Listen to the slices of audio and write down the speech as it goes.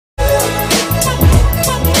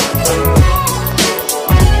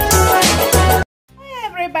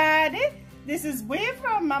This is Bui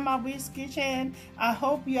from Mama Bui's Kitchen. I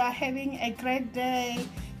hope you are having a great day.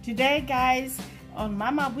 Today, guys, on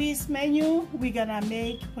Mama Bui's menu, we're gonna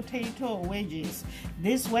make potato wedges.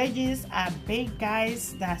 These wedges are big,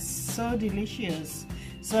 guys. They're so delicious.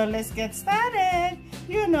 So let's get started.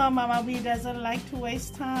 You know Mama Bui doesn't like to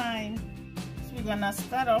waste time. So we're gonna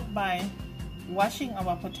start off by washing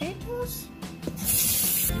our potatoes.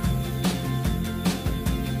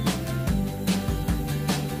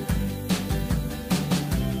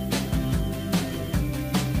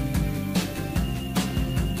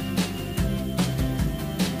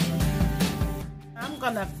 I'm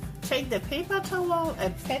gonna take the paper towel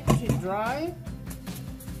and pat it dry,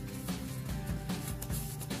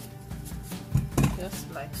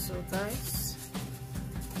 just like so, guys.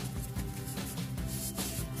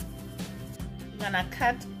 We're gonna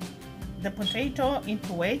cut the potato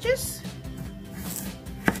into wedges.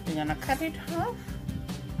 We're gonna cut it half.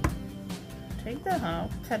 Take the half,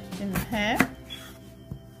 cut it in half,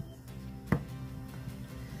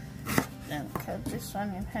 then cut this one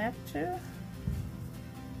in half too.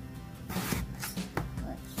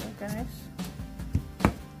 Like so, guys.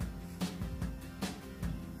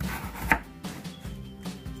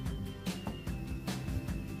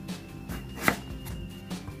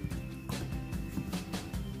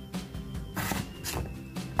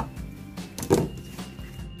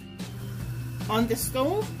 On the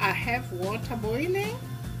stove, I have water boiling,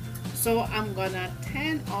 so I'm gonna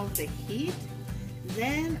turn off the heat.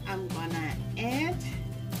 Then I'm gonna add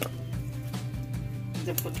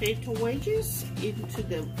the potato wedges into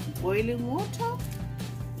the boiling water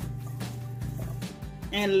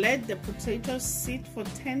and let the potatoes sit for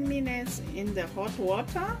 10 minutes in the hot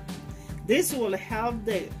water. This will help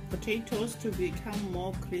the potatoes to become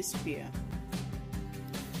more crispier.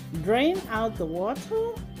 Drain out the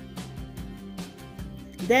water.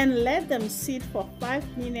 Then let them sit for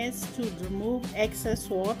 5 minutes to remove excess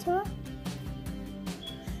water,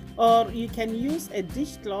 or you can use a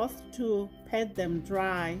dishcloth to pat them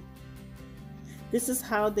dry. This is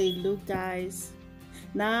how they look, guys.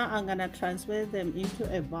 Now I'm gonna transfer them into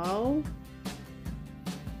a bowl.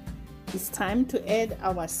 It's time to add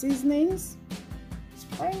our seasonings.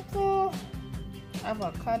 Sprinkle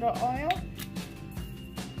avocado oil.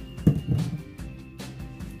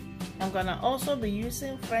 I'm gonna also be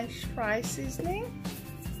using French Frie seasoning.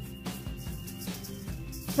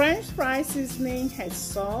 French Frie seasoning has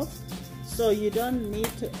salt, so you don't need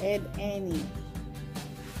to add any.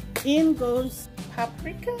 In goes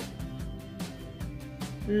paprika.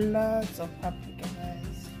 Lots of paprika,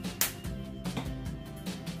 guys.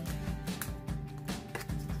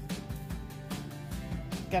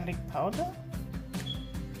 Garlic powder.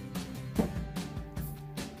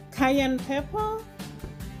 Cayenne pepper.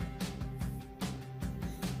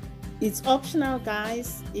 It's optional,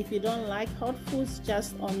 guys. If you don't like hot foods,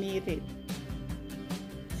 just omit it.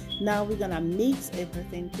 Now we're gonna mix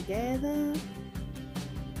everything together.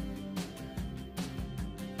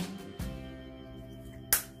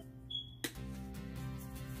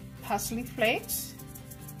 Parsley flakes,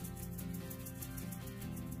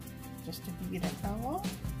 just to give it a color.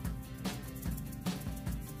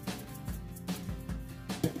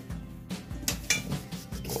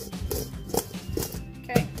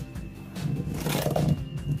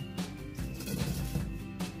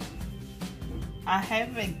 I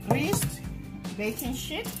have a greased baking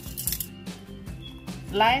sheet.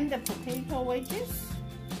 Line the potato wedges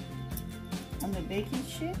on the baking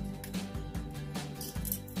sheet.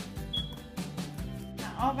 The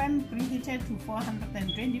oven preheated to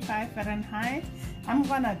 425 Fahrenheit. I'm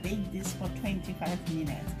gonna bake this for 25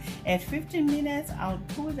 minutes. At 15 minutes, I'll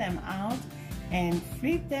pull them out and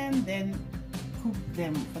flip them, then cook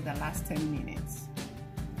them for the last 10 minutes.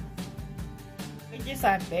 Wedges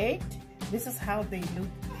are baked. This is how they look.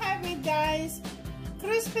 Have it, guys.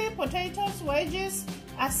 Crispy potatoes wedges.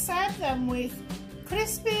 I serve them with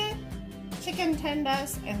crispy chicken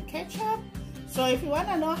tenders and ketchup. So if you want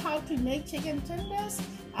to know how to make chicken tenders,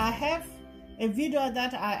 I have a video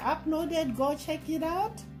that I uploaded. Go check it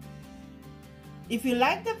out. If you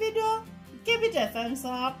like the video, give it a thumbs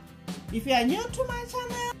up. If you are new to my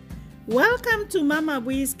channel, welcome to Mama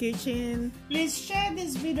Bui's Kitchen. Please share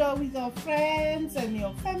this video with your friends and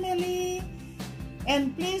your family.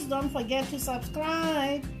 And please don't forget to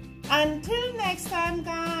subscribe. Until next time,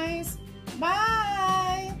 guys.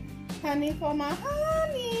 Bye. Honey for my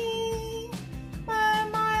honey.